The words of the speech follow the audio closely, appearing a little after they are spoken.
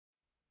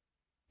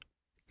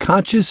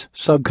Conscious,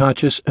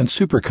 subconscious, and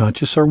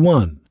superconscious are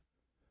one.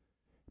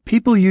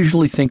 People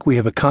usually think we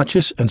have a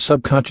conscious and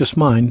subconscious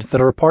mind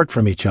that are apart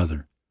from each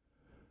other.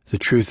 The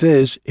truth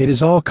is, it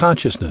is all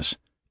consciousness.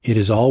 It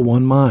is all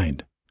one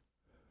mind.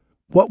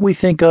 What we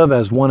think of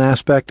as one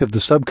aspect of the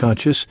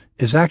subconscious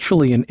is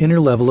actually an inner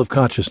level of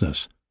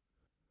consciousness.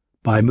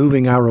 By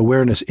moving our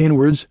awareness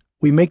inwards,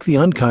 we make the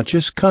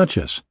unconscious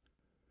conscious.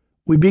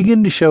 We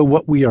begin to show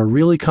what we are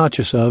really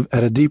conscious of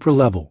at a deeper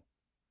level.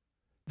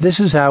 This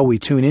is how we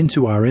tune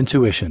into our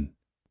intuition.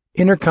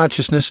 Inner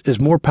consciousness is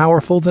more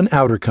powerful than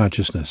outer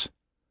consciousness.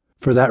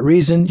 For that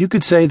reason, you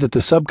could say that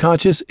the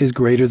subconscious is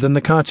greater than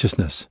the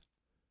consciousness.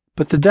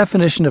 But the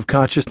definition of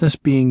consciousness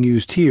being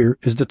used here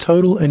is the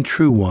total and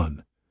true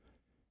one.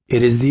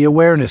 It is the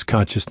awareness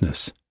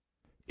consciousness.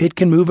 It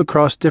can move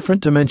across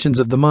different dimensions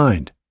of the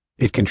mind.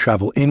 It can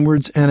travel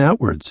inwards and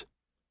outwards.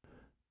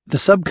 The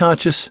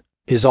subconscious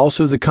is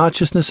also the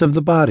consciousness of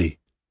the body.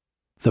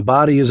 The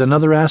body is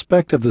another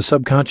aspect of the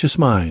subconscious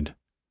mind.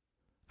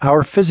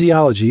 Our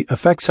physiology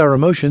affects our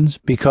emotions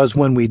because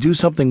when we do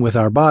something with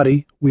our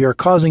body, we are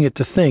causing it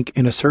to think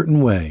in a certain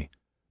way.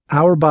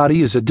 Our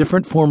body is a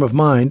different form of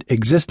mind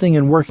existing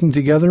and working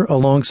together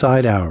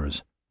alongside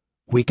ours.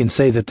 We can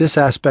say that this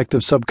aspect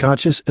of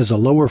subconscious is a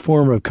lower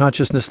form of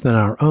consciousness than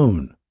our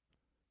own.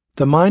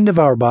 The mind of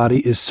our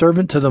body is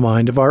servant to the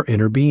mind of our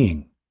inner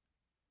being.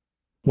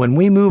 When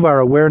we move our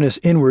awareness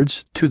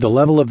inwards to the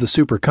level of the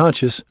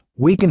superconscious,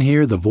 we can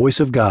hear the voice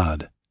of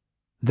God.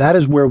 That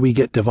is where we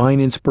get divine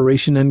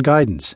inspiration and guidance.